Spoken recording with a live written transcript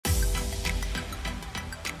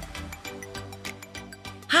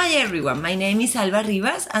Hi everyone, my name is Alba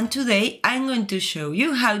and today I'm going to show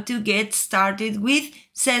you how to get started with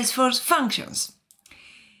Salesforce Functions.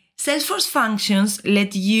 Salesforce Functions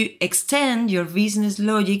let you extend your business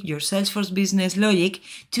logic, your Salesforce business logic,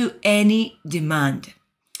 to any demand.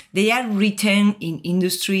 They are written in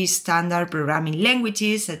industry standard programming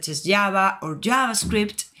languages such as Java or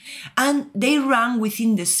JavaScript, and they run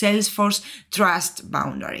within the Salesforce trust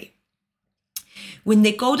boundary. When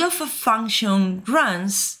the code of a function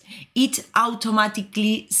runs, it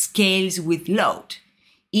automatically scales with load.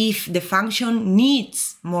 If the function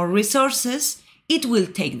needs more resources, it will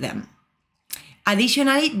take them.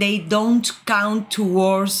 Additionally, they don't count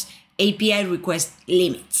towards API request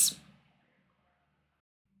limits.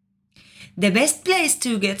 The best place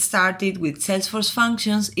to get started with Salesforce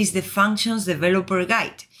Functions is the Functions Developer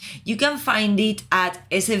Guide. You can find it at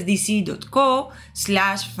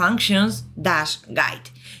sfdc.co/functions-guide.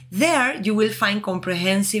 There you will find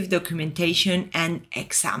comprehensive documentation and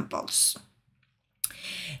examples.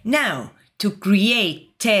 Now, to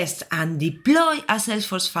create, test, and deploy a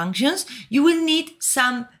Salesforce Functions, you will need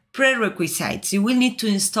some prerequisites. You will need to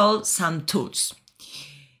install some tools.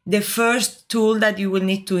 The first tool that you will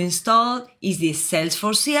need to install is the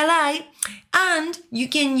Salesforce CLI, and you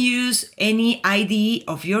can use any IDE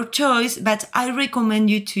of your choice, but I recommend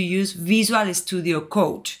you to use Visual Studio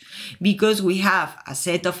Code because we have a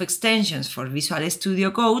set of extensions for Visual Studio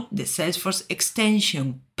Code, the Salesforce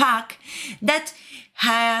extension pack, that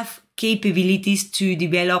have capabilities to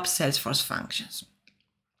develop Salesforce functions.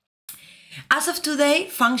 As of today,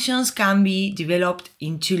 functions can be developed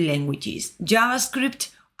in two languages, JavaScript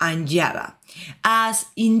and Java. As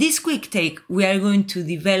in this quick take, we are going to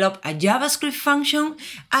develop a JavaScript function,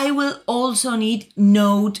 I will also need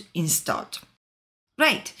Node installed.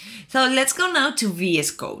 Right, so let's go now to VS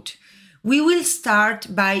Code. We will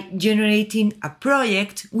start by generating a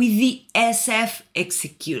project with the SF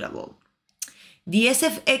executable. The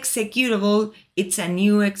SF executable, it's a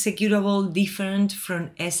new executable different from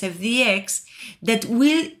SFDX that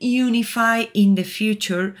will unify in the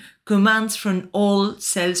future commands from all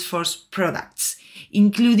Salesforce products,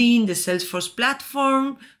 including the Salesforce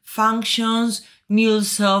platform, functions,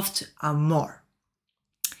 MuleSoft, and more.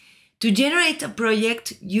 To generate a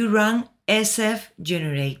project, you run SF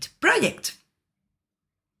generate project.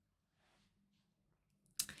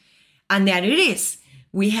 And there it is.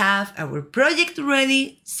 We have our project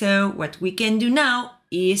ready, so what we can do now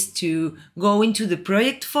is to go into the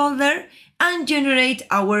project folder and generate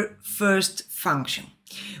our first function.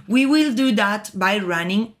 We will do that by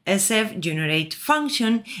running SF generate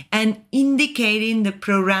function and indicating the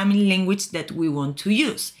programming language that we want to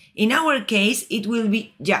use. In our case, it will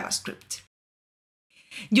be JavaScript.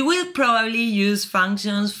 You will probably use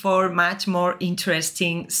functions for much more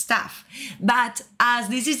interesting stuff. But as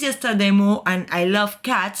this is just a demo and I love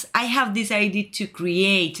cats, I have decided to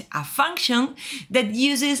create a function that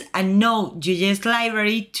uses a Node.js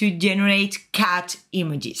library to generate cat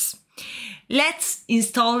images. Let's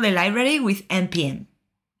install the library with npm.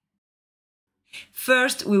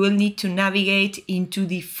 First, we will need to navigate into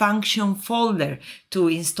the function folder to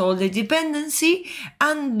install the dependency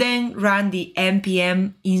and then run the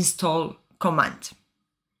npm install command.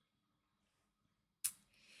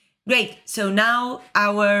 Great, so now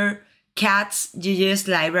our cats.js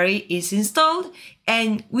library is installed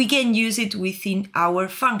and we can use it within our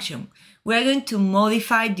function. We're going to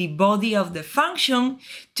modify the body of the function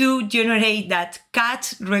to generate that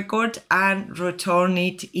cat record and return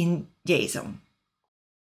it in JSON.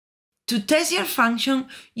 To test your function,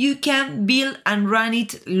 you can build and run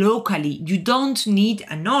it locally. You don't need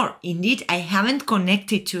an OR. Indeed, I haven't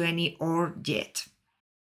connected to any OR yet.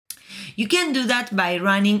 You can do that by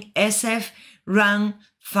running sf run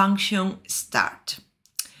function start.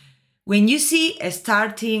 When you see a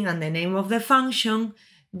starting and the name of the function,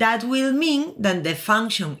 that will mean that the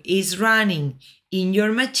function is running in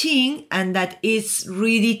your machine and that it's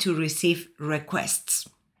ready to receive requests.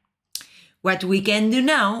 What we can do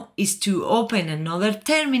now is to open another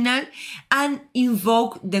terminal and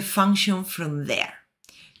invoke the function from there.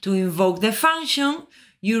 To invoke the function,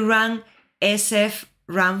 you run sf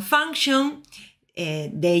run function,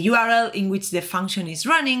 the URL in which the function is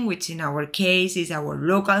running, which in our case is our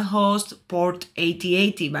localhost port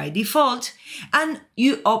 8080 by default, and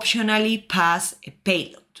you optionally pass a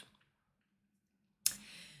payload.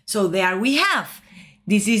 So there we have.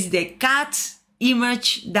 This is the cat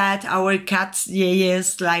image that our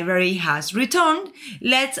cats.js library has returned.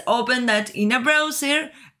 Let's open that in a browser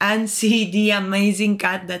and see the amazing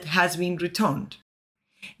cat that has been returned.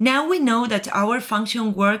 Now we know that our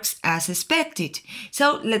function works as expected,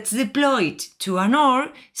 so let's deploy it to an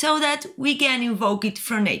OR so that we can invoke it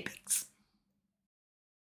from Apex.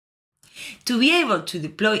 To be able to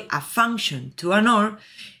deploy a function to an OR,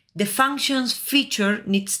 the functions feature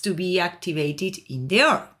needs to be activated in the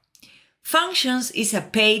OR. Functions is a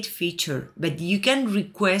paid feature, but you can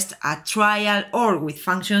request a trial OR with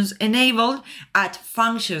functions enabled at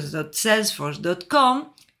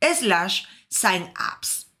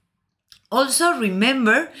functions.salesforce.com/signups. Also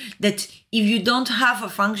remember that if you don't have a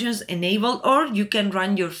functions enabled OR, you can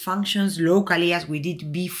run your functions locally as we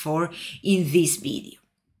did before in this video.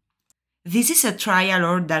 This is a trial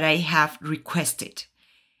OR that I have requested.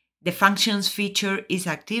 The functions feature is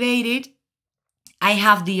activated. I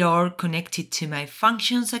have the OR connected to my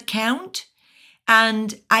functions account,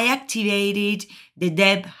 and I activated the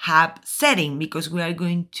dev hub setting because we are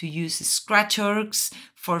going to use scratch orgs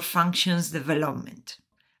for functions development.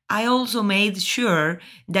 I also made sure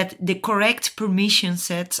that the correct permission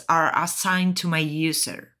sets are assigned to my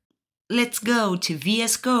user. Let's go to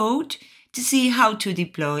VS Code to see how to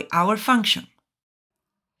deploy our function.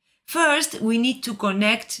 First, we need to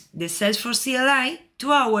connect the Salesforce CLI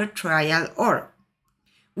to our trial OR.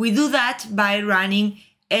 We do that by running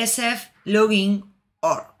sf login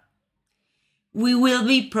org. We will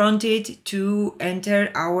be prompted to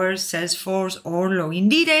enter our Salesforce OR login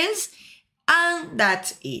details, and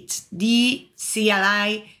that's it. The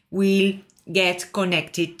CLI will get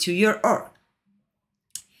connected to your org.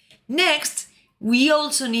 Next, we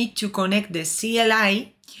also need to connect the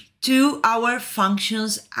CLI to our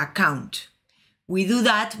functions account. We do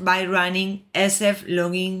that by running sf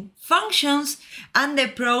login functions, and the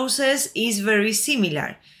process is very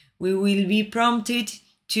similar. We will be prompted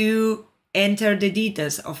to enter the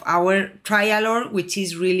details of our trial OR, which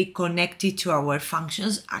is really connected to our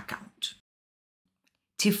functions account.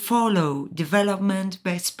 To follow development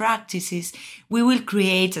best practices, we will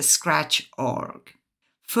create a scratch org.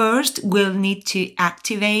 First, we'll need to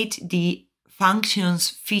activate the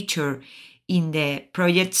functions feature in the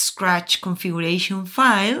project scratch configuration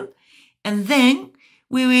file, and then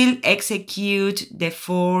we will execute the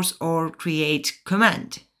force or create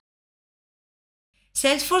command.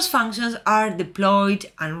 Salesforce functions are deployed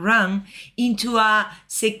and run into a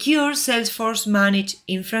secure Salesforce managed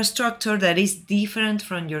infrastructure that is different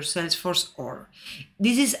from your Salesforce OR.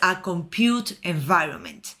 This is a compute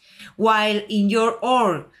environment. While in your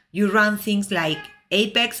OR you run things like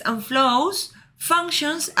Apex and flows,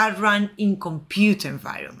 functions are run in compute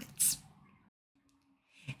environments.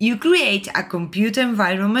 You create a compute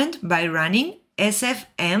environment by running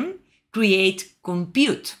sfm create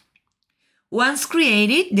compute. Once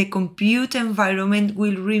created, the compute environment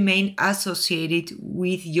will remain associated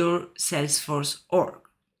with your Salesforce org.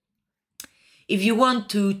 If you want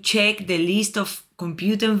to check the list of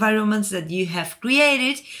compute environments that you have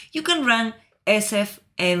created, you can run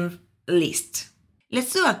sfm list.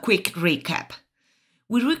 Let's do a quick recap.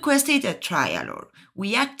 We requested a trial OR.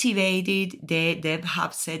 We activated the dev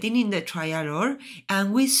hub setting in the trial OR,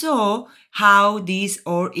 and we saw how this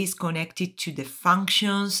OR is connected to the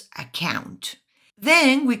functions account.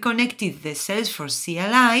 Then we connected the Salesforce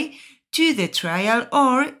CLI to the trial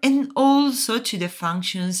OR and also to the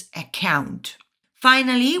functions account.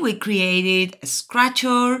 Finally, we created a scratch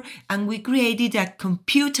OR, and we created a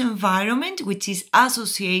compute environment which is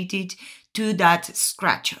associated to that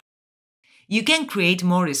scratch OR. You can create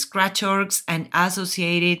more scratch orgs and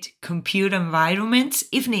associated compute environments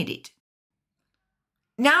if needed.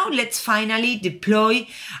 Now let's finally deploy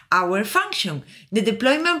our function. The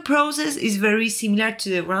deployment process is very similar to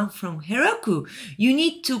the one from Heroku. You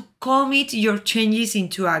need to commit your changes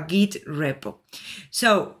into a Git repo.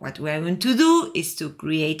 So what we are going to do is to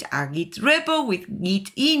create a Git repo with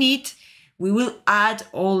Git init. We will add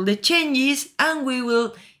all the changes and we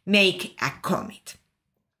will make a commit.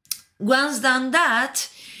 Once done that,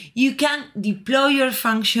 you can deploy your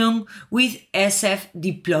function with sf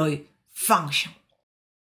deploy function.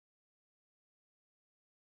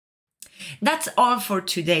 That's all for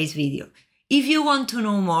today's video. If you want to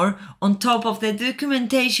know more, on top of the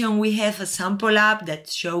documentation, we have a sample app that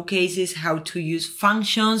showcases how to use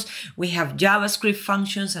functions. We have JavaScript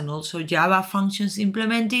functions and also Java functions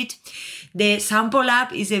implemented. The sample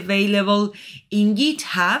app is available in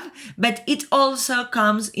GitHub, but it also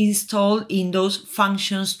comes installed in those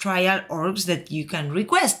functions trial orgs that you can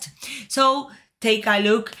request. So take a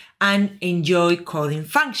look and enjoy coding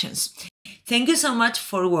functions. Thank you so much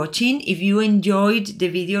for watching. If you enjoyed the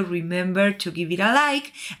video, remember to give it a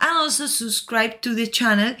like and also subscribe to the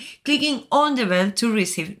channel, clicking on the bell to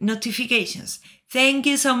receive notifications. Thank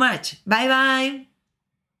you so much. Bye bye.